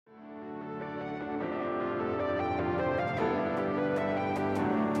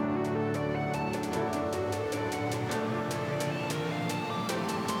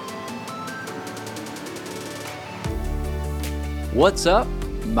What's up,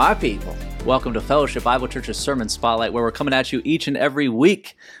 my people? Welcome to Fellowship Bible Church's Sermon Spotlight, where we're coming at you each and every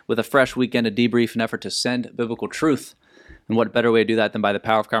week with a fresh weekend of debrief and effort to send biblical truth. And what better way to do that than by the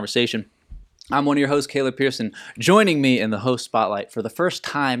power of conversation? I'm one of your hosts, Caleb Pearson. Joining me in the host spotlight for the first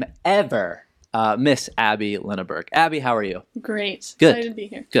time ever, Miss Abby Linneberg. Abby, how are you? Great. Good. Excited to be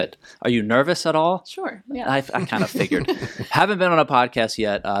here. Good. Are you nervous at all? Sure. Yeah. I kind of figured. Haven't been on a podcast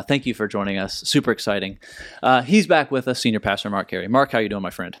yet. Thank you for joining us. Super exciting. He's back with us, Senior Pastor Mark Carey. Mark, how you doing, my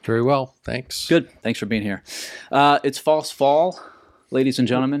friend? Very well, thanks. Good. Thanks for being here. It's False Fall, ladies and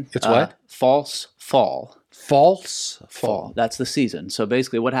gentlemen. It's what? False Fall. False fall. That's the season. So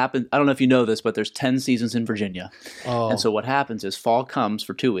basically what happens, I don't know if you know this, but there's 10 seasons in Virginia. Oh. And so what happens is fall comes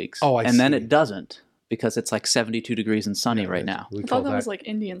for 2 weeks. Oh, I and then see. it doesn't because it's like 72 degrees and sunny right now. We I call thought that was like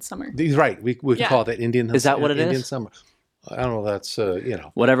Indian summer. He's right. We Yeah. call that Indian. Is that what it Indian is? summer. I don't know. That's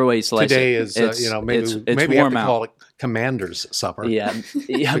Whatever way you slice today it. is it's maybe we have warm to out. call it Commander's summer. Yeah,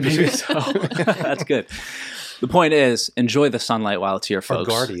 maybe so. That's good. The point is, enjoy the sunlight while it's here, folks.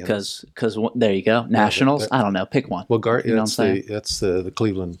 Guardians. Because there you go. Nationals? that- I don't know. Pick one. Well, You know what I'm saying? that's the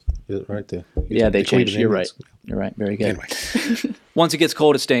Cleveland, right there. Yeah, they the changed. Cleveland You're right. Indians. You're right. Very good. Anyway, Once it gets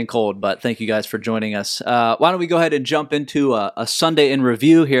cold, it's staying cold. But thank you guys for joining us. Why don't we go ahead and jump into a Sunday in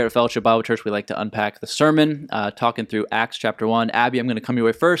review here at Fellowship Bible Church? We like to unpack the sermon, talking through Acts chapter 1. Abby, I'm going to come your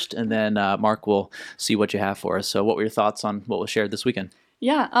way first, and then Mark will see what you have for us. So what were your thoughts on what was shared this weekend?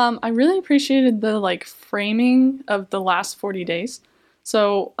 Yeah, I really appreciated the framing of the last 40 days.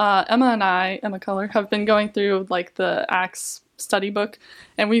 So Emma Culler, have been going through the Acts study book,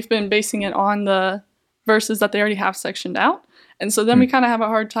 and we've been basing it on the verses that they already have sectioned out. And so then we kind of have a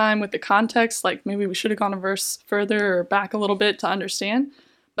hard time with the context, maybe we should have gone a verse further or back a little bit to understand.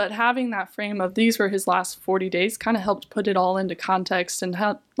 But having that frame of these were his last 40 days kind of helped put it all into context and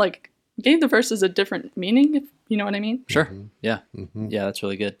gave the verses a different meaning, if you know what I mean. Sure. Yeah. Yeah, that's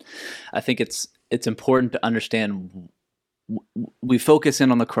really good. I think it's important to understand we focus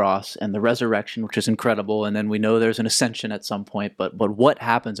in on the cross and the resurrection, which is incredible, and then we know there's an ascension at some point, but what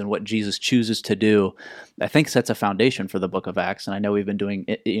happens and what Jesus chooses to do, I think sets a foundation for the book of Acts. And I know we've been doing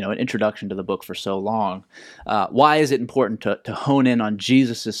an introduction to the book for so long. Why is it important to hone in on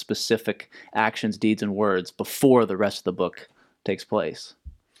Jesus' specific actions, deeds, and words before the rest of the book takes place?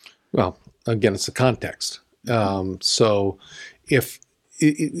 well, again, it's the context. So if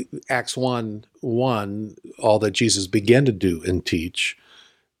Acts 1:1, all that Jesus began to do and teach,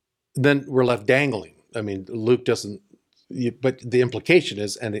 then we're left dangling. I mean, Luke doesn't, but the implication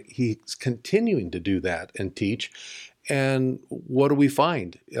is, and he's continuing to do that and teach. And what do we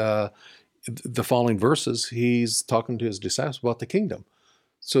find? The following verses, he's talking to his disciples about the kingdom.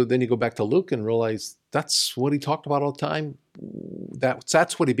 So then you go back to Luke and realize that's what he talked about all the time.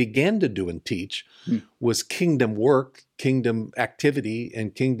 That's what he began to do and teach, was kingdom work, kingdom activity,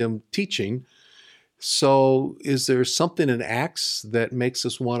 and kingdom teaching. So is there something in Acts that makes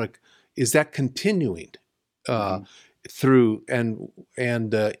us want to, is that continuing through? And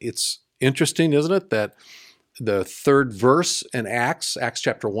it's interesting, isn't it, that the third verse in Acts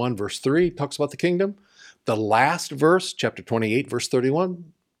chapter 1, verse 3, talks about the kingdom. The last verse, chapter 28, verse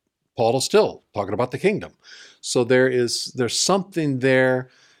 31, Paul is still talking about the kingdom. So there's something there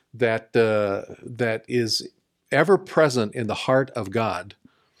that that is ever present in the heart of God,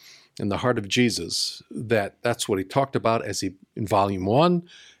 in the heart of Jesus. That's what he talked about in volume 1,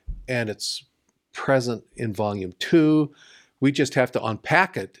 and it's present in volume 2. We just have to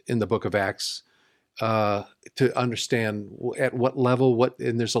unpack it in the book of Acts to understand at what level,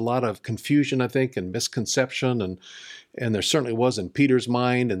 and there's a lot of confusion, I think, and misconception, and there certainly was in Peter's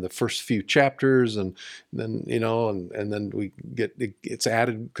mind in the first few chapters, and then and then we get it's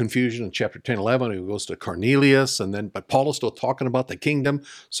added confusion in chapter 10, 11. He goes to Cornelius, but Paul is still talking about the kingdom.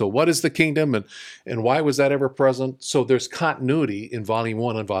 So what is the kingdom, and why was that ever present? So there's continuity in volume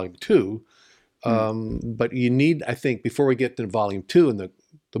 1 and volume 2, but you need, I think, before we get to volume 2 in the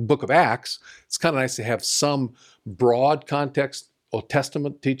book of Acts, it's kind of nice to have some broad context, Old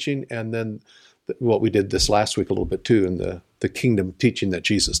Testament teaching, and then what we did this last week a little bit too, in the kingdom teaching that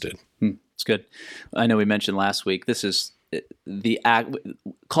Jesus did. It's good. I know we mentioned last week, this is the act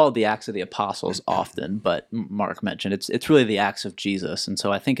called the Acts of the Apostles often, but Mark mentioned it's really the Acts of Jesus. And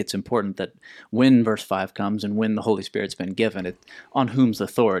so I think it's important that when verse 5 comes and when the Holy Spirit's been given, it on whom's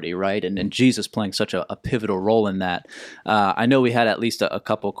authority, right? And Jesus playing such a pivotal role in that. I know we had at least a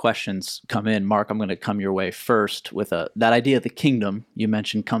couple questions come in. Mark, I'm going to come your way first with that idea of the kingdom you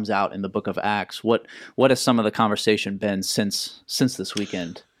mentioned comes out in the book of Acts. What has some of the conversation been since this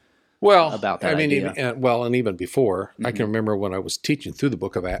weekend? Well, about that idea. And even before, I can remember when I was teaching through the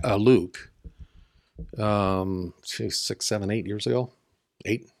book of Luke, 6, 7, 8 years ago,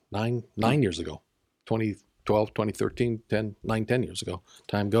 9 years ago, 2012, 2013, 10 years ago,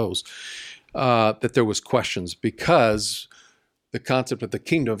 time goes, that there was questions because the concept of the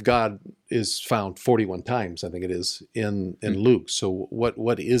kingdom of God is found 41 times, I think it is, in Luke. So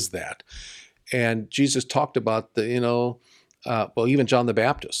what is that? And Jesus talked about well, even John the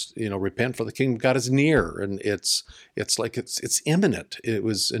Baptist, repent for the kingdom of God is near, and it's imminent.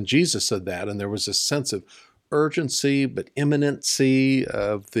 And Jesus said that, and there was a sense of urgency, but imminency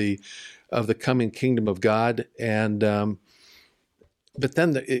of the coming kingdom of God, and but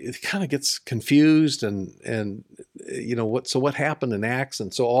then it kind of gets confused, and what happened in Acts,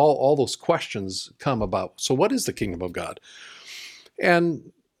 and so all those questions come about. So what is the kingdom of God?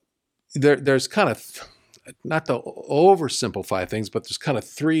 And there's kind of, not to oversimplify things, but there's kind of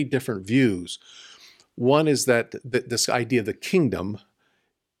three different views. One is that this idea of the kingdom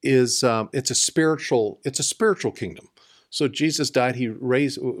is it's a spiritual kingdom. So Jesus died, he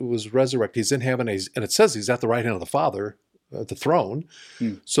was resurrected, he's in heaven, and it says he's at the right hand of the Father, at the throne.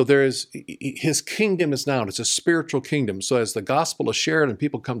 So his kingdom is now, and it's a spiritual kingdom. So as the gospel is shared and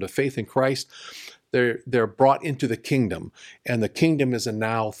people come to faith in Christ, they're brought into the kingdom, and the kingdom is a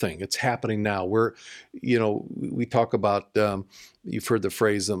now thing. It's happening now. We talk about, you've heard the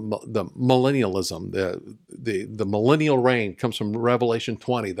phrase, the millennialism. The millennial reign comes from Revelation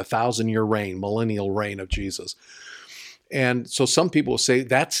 20, the 1,000-year reign, millennial reign of Jesus. And so some people will say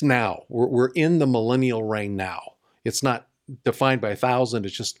that's now. We're in the millennial reign now. It's not defined by 1,000.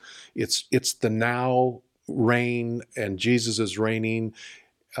 It's just it's the now reign, and Jesus is reigning.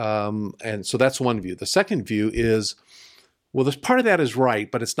 And so that's one view. The second view is, well, there's part of that is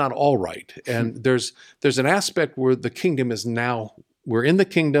right, but it's not all right. And there's an aspect where the kingdom is now, we're in the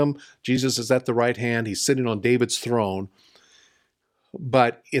kingdom, Jesus is at the right hand, he's sitting on David's throne,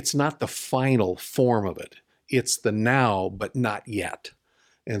 but it's not the final form of it. It's the now, but not yet.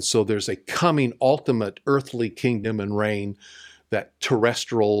 And so there's a coming ultimate earthly kingdom and reign, that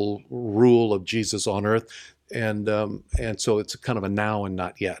terrestrial rule of Jesus on earth. And so it's kind of a now and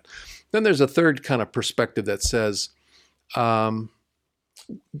not yet. Then there's a third kind of perspective that says,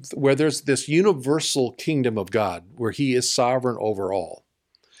 where there's this universal kingdom of God, where he is sovereign over all.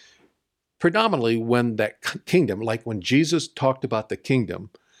 Predominantly when that kingdom, like when Jesus talked about the kingdom,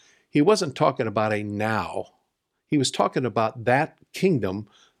 he wasn't talking about a now. He was talking about that kingdom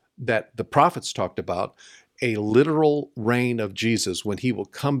that the prophets talked about, a literal reign of Jesus when he will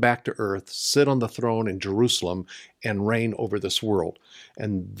come back to earth, sit on the throne in Jerusalem, and reign over this world.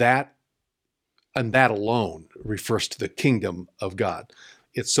 And that alone refers to the kingdom of God.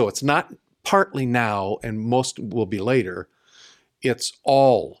 It's not partly now, and most will be later. It's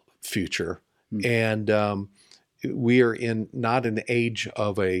all future. And we are not an age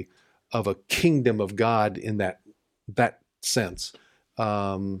of a kingdom of God in that sense.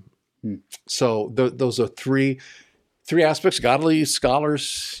 So those are three aspects. Godly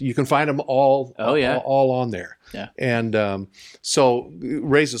scholars, you can find them all. All on there. Yeah. And so it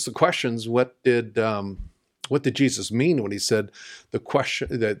raises the questions: what did Jesus mean when he said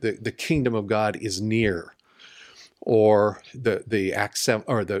the kingdom of God is near, or the Acts 7,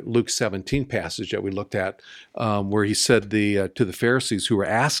 or the Luke 17 passage that we looked at, where he said to the Pharisees who were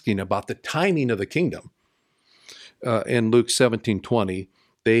asking about the timing of the kingdom, in Luke 17:20.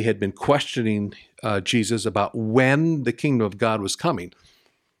 They had been questioning Jesus about when the kingdom of God was coming.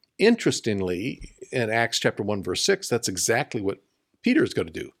 Interestingly, in Acts chapter 1, verse 6, that's exactly what Peter is going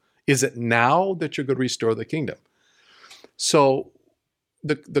to do. Is it now that you're going to restore the kingdom? So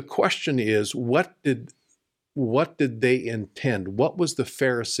the question is, what did they intend? What was the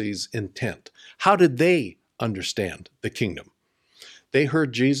Pharisees' intent? How did they understand the kingdom? They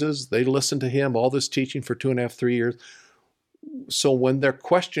heard Jesus. They listened to him, all this teaching for 2.5, 3 years. So when they're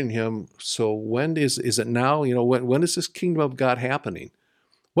questioning him, so when is it now? When is this kingdom of God happening?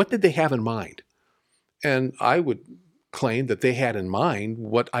 What did they have in mind? And I would claim that they had in mind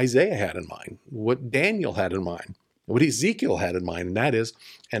what Isaiah had in mind, what Daniel had in mind, what Ezekiel had in mind, and that is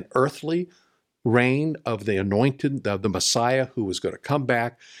an earthly reign of the anointed, of the Messiah, who was going to come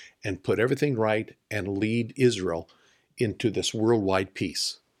back and put everything right and lead Israel into this worldwide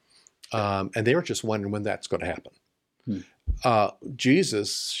peace. And they were just wondering when that's going to happen.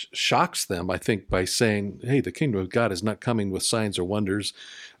 Jesus shocks them, I think, by saying, hey, the kingdom of God is not coming with signs or wonders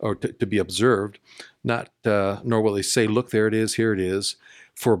or to be observed, nor will they say, look, there it is, here it is.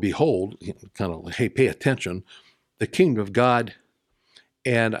 For behold, kind of, hey, pay attention, the kingdom of God,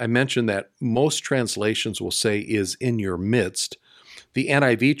 and I mentioned that most translations will say is in your midst. The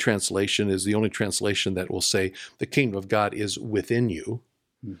NIV translation is the only translation that will say the kingdom of God is within you.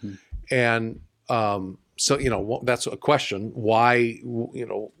 Mm-hmm. And So, that's a question. Why,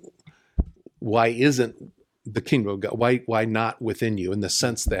 why isn't the kingdom of God, why not within you, in the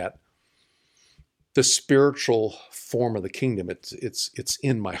sense that the spiritual form of the kingdom, it's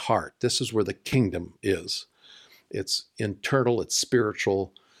in my heart. This is where the kingdom is. It's internal, it's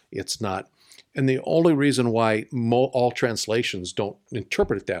spiritual, it's not. And the only reason why all translations don't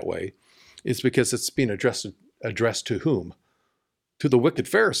interpret it that way is because it's being addressed to whom? To the wicked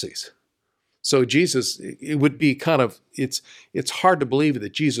Pharisees. So Jesus, it would be kind of, it's hard to believe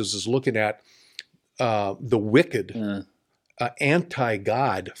that Jesus is looking at the wicked,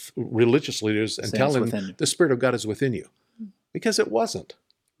 anti-God religious leaders and telling them the Spirit of God is within you, because it wasn't.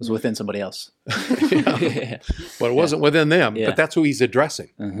 It was within somebody else. Yeah. Well, it wasn't within them, but that's who he's addressing.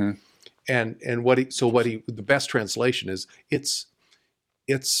 Mm-hmm. And the best translation is it's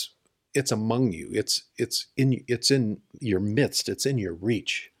among you. It's in your midst. It's in your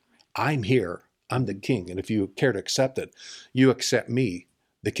reach. I'm here. I'm the king. And if you care to accept it, you accept me.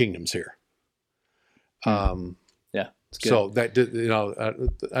 The kingdom's here. Yeah. So that,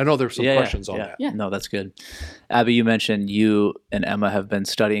 I know there's some questions on that. Yeah. No, that's good. Abby, you mentioned you and Emma have been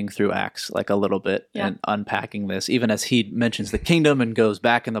studying through Acts like a little bit and unpacking this, even as he mentions the kingdom and goes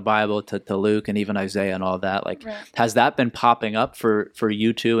back in the Bible to Luke and even Isaiah and all that. Like, has that been popping up for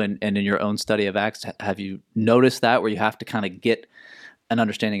you two and in your own study of Acts? Have you noticed that, where you have to kind of get an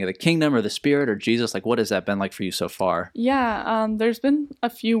understanding of the kingdom or the Spirit or Jesus? Like, what has that been like for you so far? Yeah, there's been a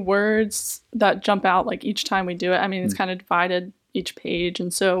few words that jump out like each time we do it. I mean, it's kind of divided each page.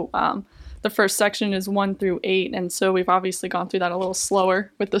 And so the first section is 1 through 8. And so we've obviously gone through that a little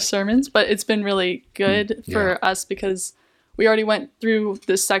slower with the sermons, but it's been really good for us because we already went through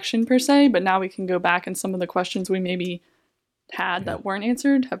this section per se, but now we can go back and some of the questions we maybe had that weren't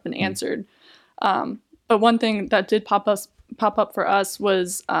answered have been answered. But one thing that did pop up for us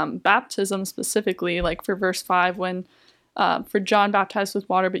was baptism specifically, like for verse 5, when for John baptized with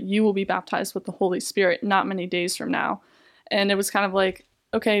water, but you will be baptized with the Holy Spirit not many days from now. And it was kind of like,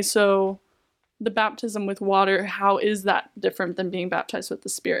 okay, so the baptism with water, how is that different than being baptized with the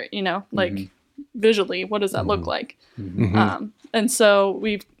Spirit? Like visually, what does that look like? And so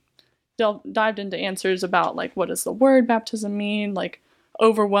we've dived into answers about like, what does the word baptism mean? Like,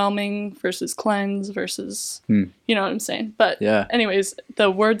 overwhelming versus cleanse versus, you know what I'm saying? But anyways,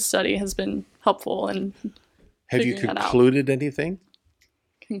 the word study has been helpful. And have you concluded anything?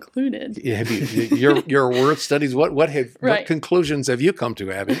 Concluded? Have you your word studies? What conclusions have you come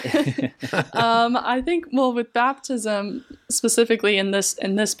to, Abby? I think, well, with baptism specifically in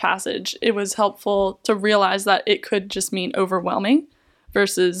this passage, it was helpful to realize that it could just mean overwhelming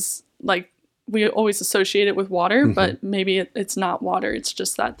versus like, we always associate it with water, but maybe it's not water. It's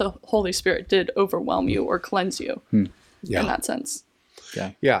just that the Holy Spirit did overwhelm you or cleanse you in that sense.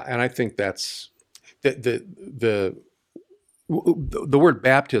 Yeah. And I think that's the word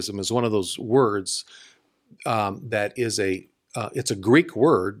baptism is one of those words that is it's a Greek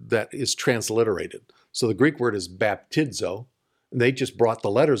word that is transliterated. So the Greek word is baptizo, and they just brought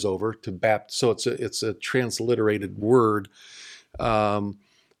the letters over to so it's a transliterated word.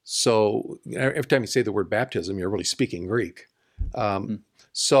 So every time you say the word baptism, you're really speaking Greek.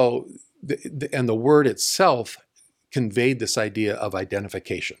 So the word itself conveyed this idea of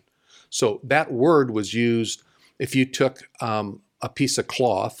identification. So that word was used if you took a piece of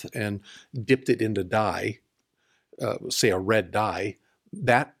cloth and dipped it into dye, say a red dye.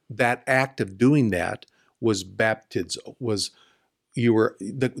 That act of doing that was baptizo.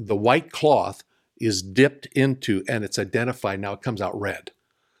 The white cloth is dipped into, and it's identified. Now it comes out red.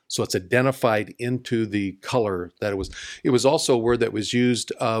 So it's identified into the color that it was. It was also a word that was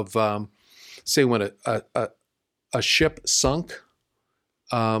used of, say, when a ship sunk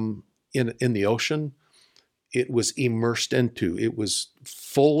in the ocean, it was immersed into. It was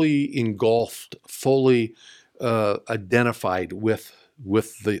fully engulfed, fully identified with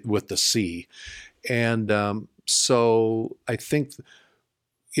the sea, and so I think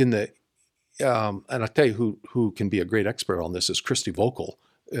and I'll tell you who can be a great expert on this is Christy Vogel.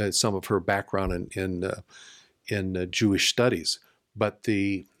 Some of her background in Jewish studies, but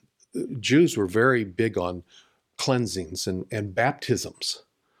the Jews were very big on cleansings and baptisms.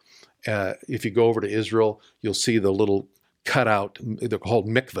 If you go over to Israel, you'll see the little cutout, they're called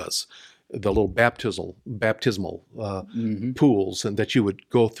mikvahs, the little baptismal pools, and that you would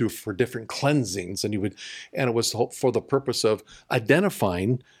go through for different cleansings, and it was for the purpose of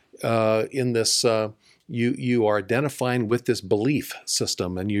identifying in this. You are identifying with this belief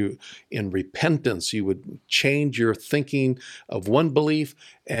system, and in repentance, you would change your thinking of one belief,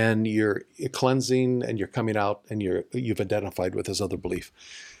 and you're cleansing, and you're coming out, and you've identified with this other belief.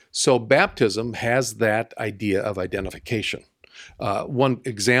 So baptism has that idea of identification. One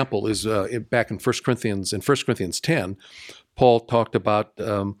example is back in 1 Corinthians 10, Paul talked about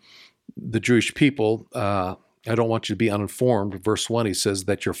the Jewish people. I don't want you to be uninformed. Verse 1, he says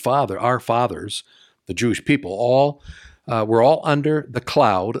that our fathers, the Jewish people, were all under the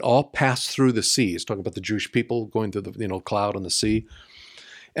cloud, all passed through the sea. He's talking about the Jewish people going through the cloud and the sea.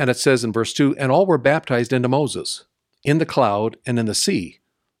 And it says in verse 2, and all were baptized into Moses, in the cloud and in the sea,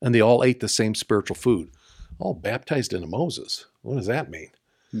 and they all ate the same spiritual food. All baptized into Moses. What does that mean?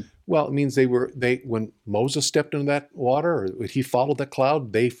 Well, it means when Moses stepped into that water, or when he followed that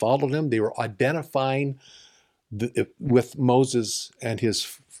cloud, they followed him. They were identifying with Moses and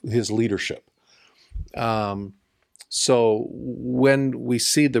his leadership. So when we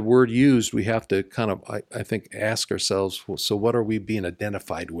see the word used, we have to kind of, I think, ask ourselves, well, so what are we being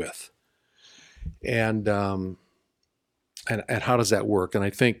identified with? And how does that work? And I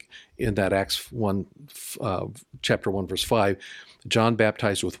think in that Acts 1, chapter 1, verse 5, John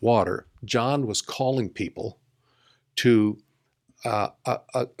baptized with water. John was calling people to,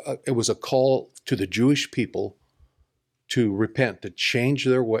 it was a call to the Jewish people to repent, to change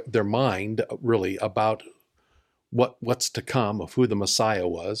their mind, really, about what's to come, of who the Messiah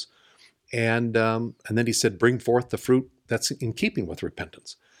was. And then he said, bring forth the fruit that's in keeping with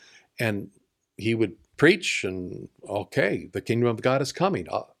repentance. And he would preach, and okay, the kingdom of God is coming.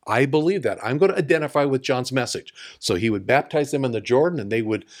 I believe that. I'm going to identify with John's message. So he would baptize them in the Jordan, and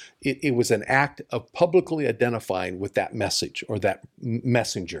it was an act of publicly identifying with that message or that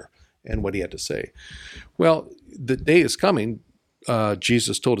messenger and what he had to say. Well, the day is coming,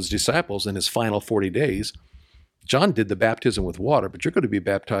 Jesus told his disciples in his final 40 days, John did the baptism with water, but you're going to be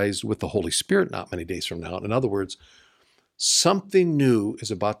baptized with the Holy Spirit not many days from now. In other words, something new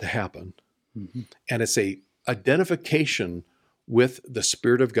is about to happen. Mm-hmm. And it's a identification with the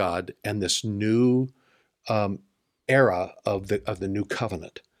Spirit of God and this new era of the new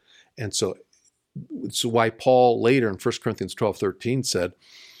covenant. And so it's why Paul later in 1 Corinthians 12:13 said,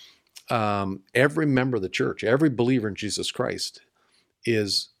 every member of the church, every believer in Jesus Christ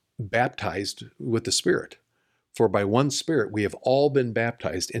is baptized with the Spirit. For by one Spirit we have all been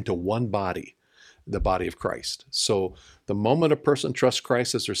baptized into one body, the body of Christ. So the moment a person trusts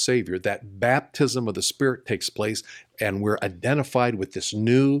Christ as their Savior, that baptism of the Spirit takes place, and we're identified with this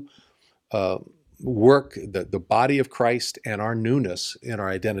new work, the body of Christ, and our newness in our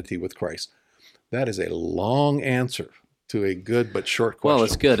identity with Christ. That is a long answer to a good but short question. Well,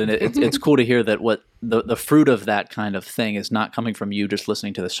 it's good, and it's cool to hear that what the fruit of that kind of thing is not coming from you just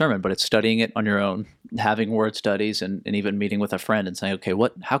listening to the sermon, but it's studying it on your own, having word studies, and even meeting with a friend and saying, okay,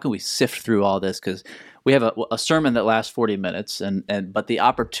 how can we sift through all this? Because we have a sermon that lasts 40 minutes, but the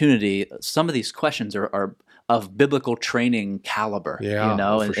opportunity, some of these questions are of biblical training caliber,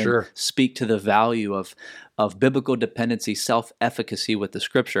 for sure. And speak to the value of biblical dependency, self-efficacy with the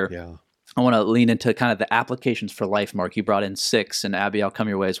Scripture. Yeah. I want to lean into kind of the applications for life, Mark. You brought in 6, and Abby, I'll come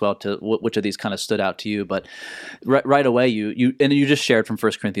your way as well to which of these kind of stood out to you. But right away, you just shared from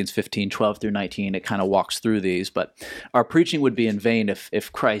 1 Corinthians 15, 12 through 19. It kind of walks through these. But our preaching would be in vain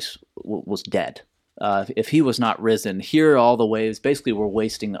if Christ was dead. If he was not risen. Here are all the ways, basically we're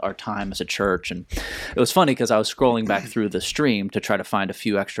wasting our time as a church. And it was funny because I was scrolling back through the stream to try to find a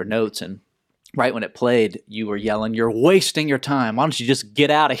few extra notes, and right when it played, you were yelling, "You're wasting your time. Why don't you just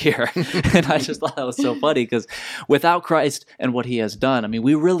get out of here?" And I just thought that was so funny because without Christ and what he has done, I mean,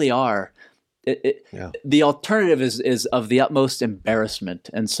 we really are. The alternative is of the utmost embarrassment.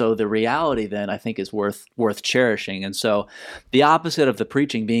 And so the reality then, I think, is worth cherishing. And so the opposite of the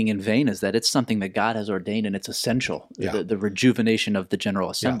preaching being in vain is that it's something that God has ordained and it's essential. Yeah. The rejuvenation of the General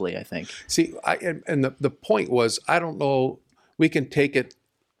Assembly, I think. See, the point was, I don't know, we can take it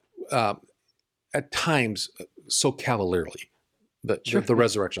at times so cavalierly, the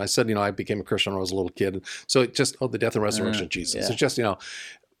resurrection. I said, I became a Christian when I was a little kid. So it just, the death and resurrection of Jesus. Yeah. It's just,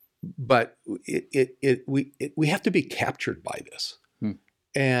 but we have to be captured by this.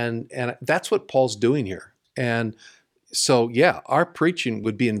 And that's what Paul's doing here. And so, our preaching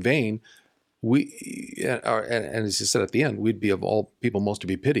would be in vain. And as he said at the end, we'd be of all people most to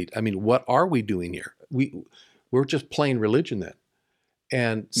be pitied. I mean, what are we doing here? We're just playing religion then.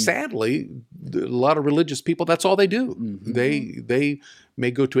 And sadly, a lot of religious people, that's all they do. Mm-hmm. They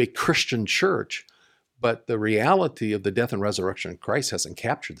may go to a Christian church, but the reality of the death and resurrection of Christ hasn't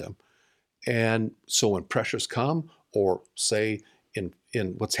captured them. And so when pressures come, or say in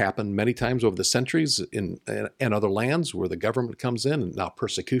what's happened many times over the centuries in other lands where the government comes in and now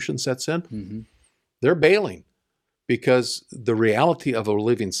persecution sets in, they're bailing because the reality of a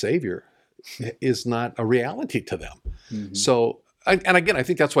living Savior is not a reality to them. So And again, I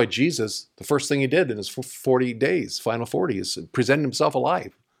think that's why Jesus, the first thing he did in his 40 days, final 40, is presented himself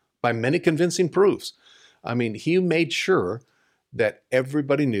alive by many convincing proofs. I mean, he made sure that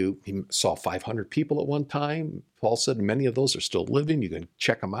everybody knew. He saw 500 people at one time. Paul said many of those are still living. You can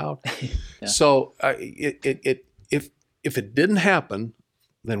check them out. Yeah. So if it didn't happen,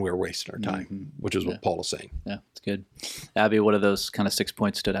 then we're wasting our time, which is what Paul is saying. Yeah, it's good. Abby, what of those kind of 6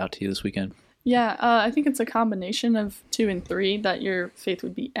 points stood out to you this weekend? Yeah, I think it's a combination of 2 and 3 that your faith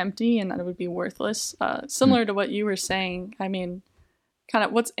would be empty and that it would be worthless. Similar to what you were saying, I mean, kind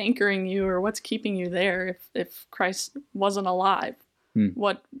of what's anchoring you or what's keeping you there if Christ wasn't alive?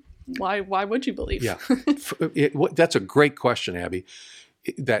 Why would you believe? Yeah, that's a great question, Abby.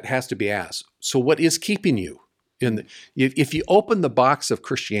 That has to be asked. So what is keeping you? If you open the box of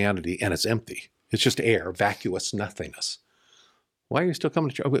Christianity and it's empty, it's just air, vacuous nothingness. Why are you still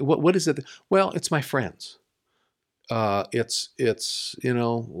coming to church? What is it? Well, it's my friends. It's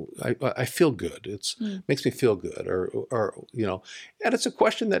I feel good. It's makes me feel good, or and it's a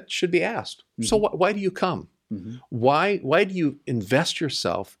question that should be asked. So why do you come? Why do you invest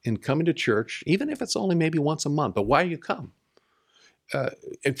yourself in coming to church, even if it's only maybe once a month? But why do you come?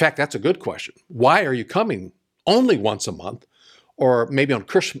 In fact, that's a good question. Why are you coming only once a month? Or maybe on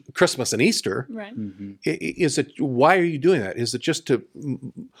Christmas and Easter, right? Is it? Why are you doing that? Is it just to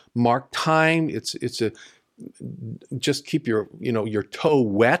mark time? It's a just keep your toe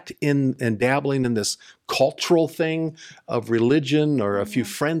wet in and dabbling in this cultural thing of religion, or a few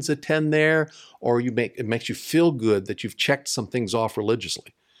friends attend there, or it makes you feel good that you've checked some things off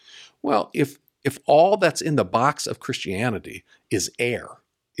religiously. Well, if all that's in the box of Christianity is air,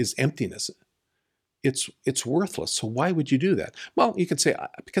 is emptiness, it's worthless. So why would you do that? Well, you can say,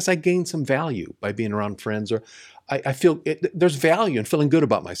 because I gained some value by being around friends, or I feel there's value in feeling good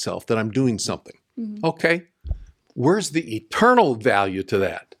about myself that I'm doing something. Okay, where's the eternal value to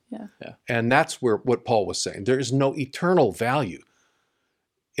that? Yeah. And that's what Paul was saying. There is no eternal value,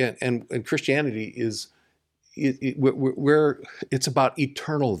 and Christianity is. It's about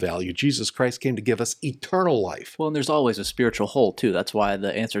eternal value. Jesus Christ came to give us eternal life. Well, and there's always a spiritual hole too. That's why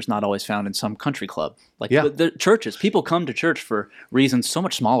the answer is not always found in some country club. Like the churches, people come to church for reasons so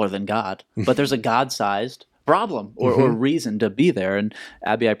much smaller than God, but there's a God-sized problem or reason to be there. And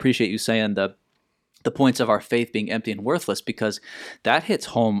Abby, I appreciate you saying the points of our faith being empty and worthless, because that hits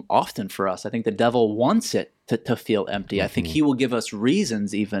home often for us. I think the devil wants it to feel empty. I think he will give us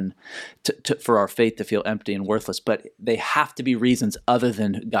reasons even for our faith to feel empty and worthless, but they have to be reasons other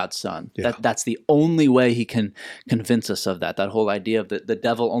than God's Son. Yeah. That's the only way he can convince us of that. That whole idea of the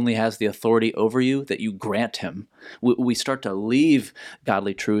devil only has the authority over you that you grant him. We start to leave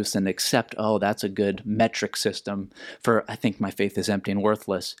godly truths and accept, that's a good metric system for, I think my faith is empty and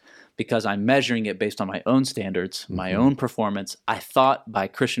worthless, because I'm measuring it based on my own standards, my own performance. I thought by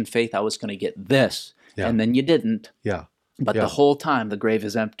Christian faith I was going to get this, and then you didn't. Yeah. But the whole time the grave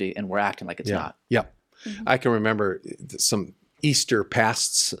is empty and we're acting like it's not. Yeah. I can remember some Easter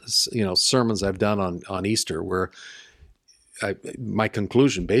past, sermons I've done on Easter where my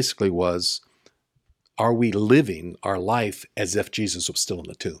conclusion basically was, are we living our life as if Jesus was still in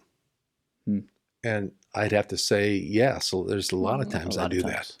the tomb? And I'd have to say yes. So there's a lot of times I do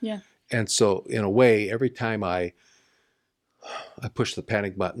that. Yeah. And so in a way, every time I push the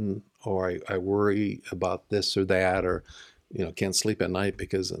panic button, or I worry about this or that, or can't sleep at night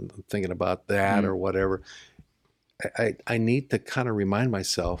because I'm thinking about that or whatever, I need to kind of remind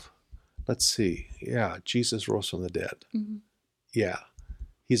myself, let's see, Jesus rose from the dead. Yeah,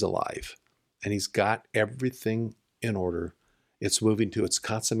 he's alive, and he's got everything in order. It's moving to its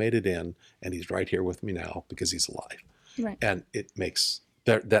consummated end, and he's right here with me now because he's alive. Right. And it makes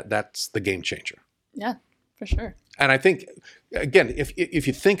that's the game changer. Yeah, for sure. And I think, again, if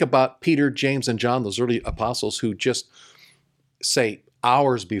you think about Peter, James, and John, those early apostles who just say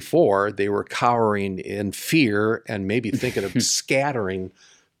hours before they were cowering in fear and maybe thinking of scattering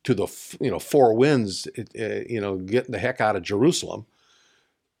to the four winds, getting the heck out of Jerusalem,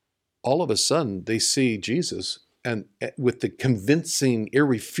 all of a sudden they see Jesus, and with the convincing,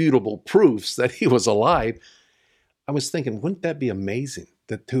 irrefutable proofs that he was alive. I was thinking, wouldn't that be amazing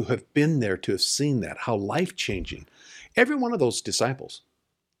that to have been there, to have seen that, how life-changing. Every one of those disciples,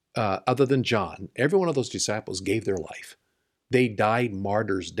 other than John, every one of those disciples gave their life. They died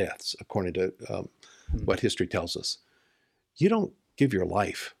martyrs' deaths, according to what history tells us. You don't give your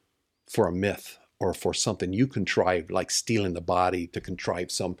life for a myth or for something you contrive, like stealing the body to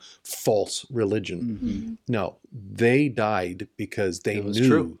contrive some false religion. No, they died because they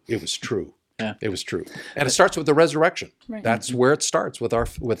knew it was true. Yeah. It was true. And it starts with the resurrection. Right. That's where it starts with our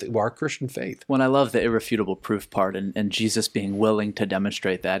Christian faith. When I love the irrefutable proof part and Jesus being willing to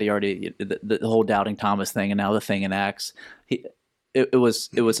demonstrate that. He already, the whole doubting Thomas thing and now the thing in Acts, it was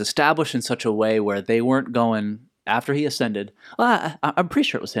established in such a way where they weren't going, after he ascended, I'm pretty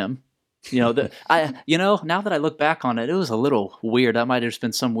sure it was him. Now that I look back on it, it was a little weird. That might have just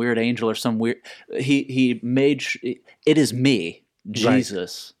been some weird angel or some weird. He made it is me,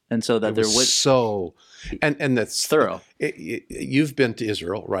 Jesus, right. And so that there was so, and that's thorough. You've been to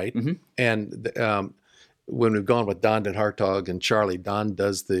Israel, right? Mm-hmm. And when we've gone with Don Hartog and Charlie, Don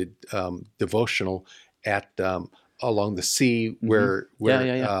does the devotional at along the sea where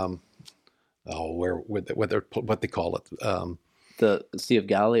what they call it. The Sea of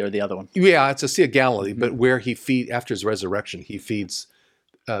Galilee or the other one? Yeah, it's a Sea of Galilee, but where after his resurrection, he feeds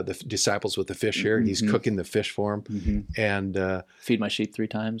the disciples with the fish here. He's cooking the fish for them, and feed my sheep 3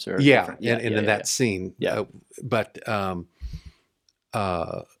 times. Or in that scene.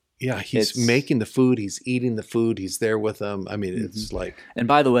 He's making the food. He's eating the food. He's there with them. I mean, it's like. And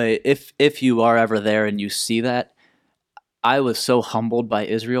by the way, if you are ever there and you see that, I was so humbled by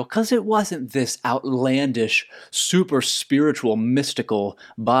Israel because it wasn't this outlandish, super spiritual, mystical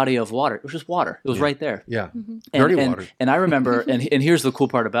body of water. It was just water. It was right there. Yeah. Dirty water. And I remember, and here's the cool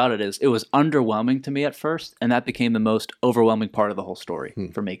part about it is it was underwhelming to me at first, and that became the most overwhelming part of the whole story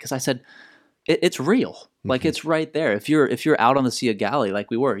for me because I said, it's real. Like it's right there. If you're out on the Sea of Galilee like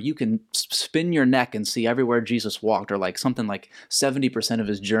we were, you can spin your neck and see everywhere Jesus walked, or like something like 70% of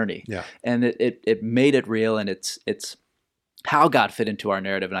his journey. Yeah. And it made it real, and it's how God fit into our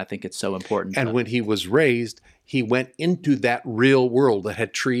narrative, and I think it's so important. And when he was raised, he went into that real world that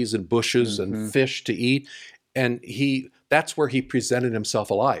had trees and bushes and fish to eat, and that's where he presented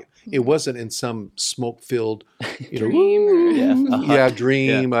himself alive. It wasn't in some smoke-filled, dream.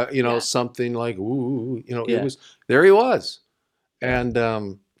 Dream, something like It was there. He was, and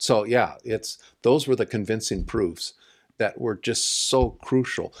those were the convincing proofs that were just so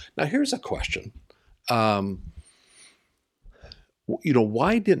crucial. Now, here's a question.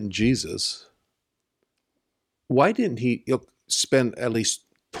 Why didn't he spend at least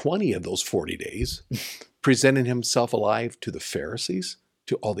 20 of those 40 days presenting himself alive to the Pharisees,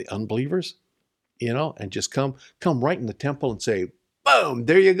 to all the unbelievers, and just come right in the temple and say, boom,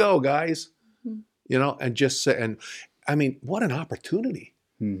 there you go, guys, and just say, and I mean, what an opportunity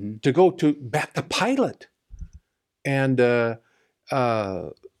to go back to Pilate and,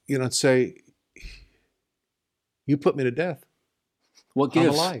 and say, you put me to death. What gives?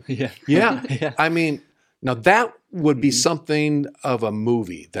 I'm alive. Yeah. I mean, now that would be something of a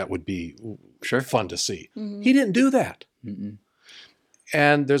movie that would be fun to see. He didn't do that.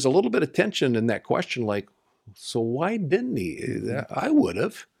 And there's a little bit of tension in that question, like, so why didn't he? I would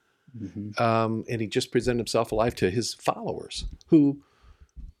have. And he just presented himself alive to his followers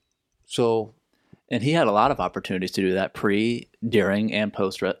And he had a lot of opportunities to do that pre, during, and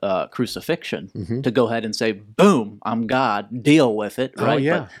post crucifixion to go ahead and say, boom, I'm God, deal with it, right? Oh,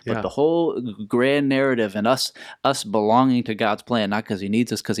 yeah, but the whole grand narrative and us belonging to God's plan, not because he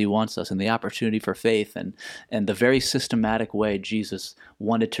needs us, because he wants us, and the opportunity for faith and the very systematic way Jesus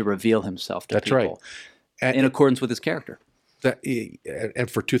wanted to reveal himself to people. That's right. In accordance with his character.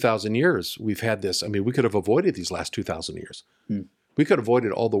 And for 2,000 years, we've had this. I mean, we could have avoided these last 2,000 years. We could have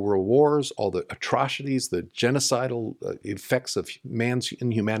avoided all the world wars, all the atrocities, the genocidal effects of man's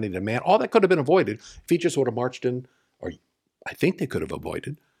inhumanity to man. All that could have been avoided if he just would have marched in, or I think they could have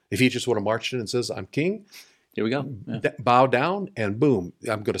avoided, if he just would have marched in and says, I'm king. Here we go. Bow down, and boom,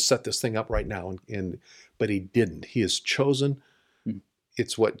 I'm going to set this thing up right now. But he didn't. He has chosen.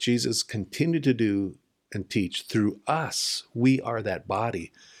 It's what Jesus continued to do and teach through us. We are that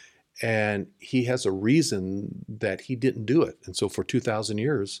body. And he has a reason that he didn't do it. And so for 2,000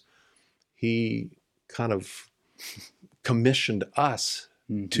 years, he kind of commissioned us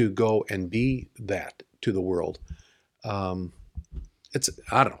to go and be that to the world. I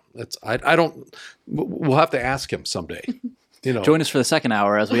don't know. We'll have to ask him someday. Join us for the second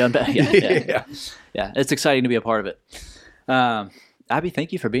hour as we unpack. Yeah. It's exciting to be a part of it. Abby,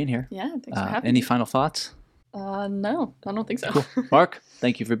 thank you for being here. Yeah, thanks for having me. Any final thoughts? No, I don't think so. Cool. Mark,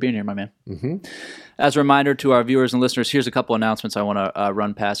 thank you for being here, my man. As a reminder to our viewers and listeners, here's a couple announcements I want to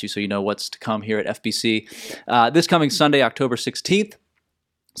run past you so you know what's to come here at FBC. This coming Sunday, October 16th,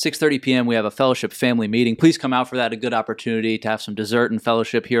 6:30 p.m., we have a fellowship family meeting. Please come out for that. A good opportunity to have some dessert and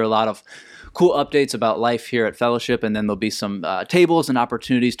fellowship, hear a lot of cool updates about life here at Fellowship, and then there'll be some tables and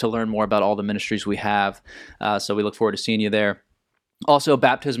opportunities to learn more about all the ministries we have. So we look forward to seeing you there. Also,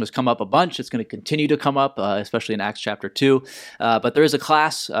 baptism has come up a bunch. It's going to continue to come up, especially in Acts chapter 2. But there is a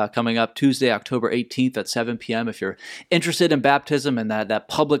class coming up Tuesday, October 18th at 7 p.m. If you're interested in baptism and that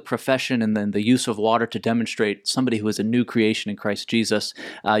public profession and then the use of water to demonstrate somebody who is a new creation in Christ Jesus,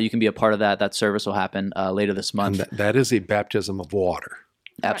 you can be a part of that. That service will happen later this month. And that is a baptism of water.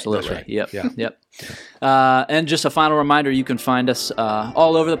 Absolutely. Right. Yep. Yeah. Yep. And just a final reminder, you can find us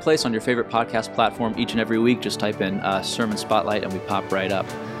all over the place on your favorite podcast platform each and every week. Just type in Sermon Spotlight and we pop right up.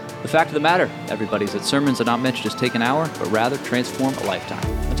 The fact of the matter, everybody, is that sermons are not meant to just take an hour, but rather transform a lifetime.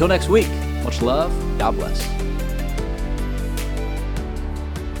 Until next week, much love. God bless.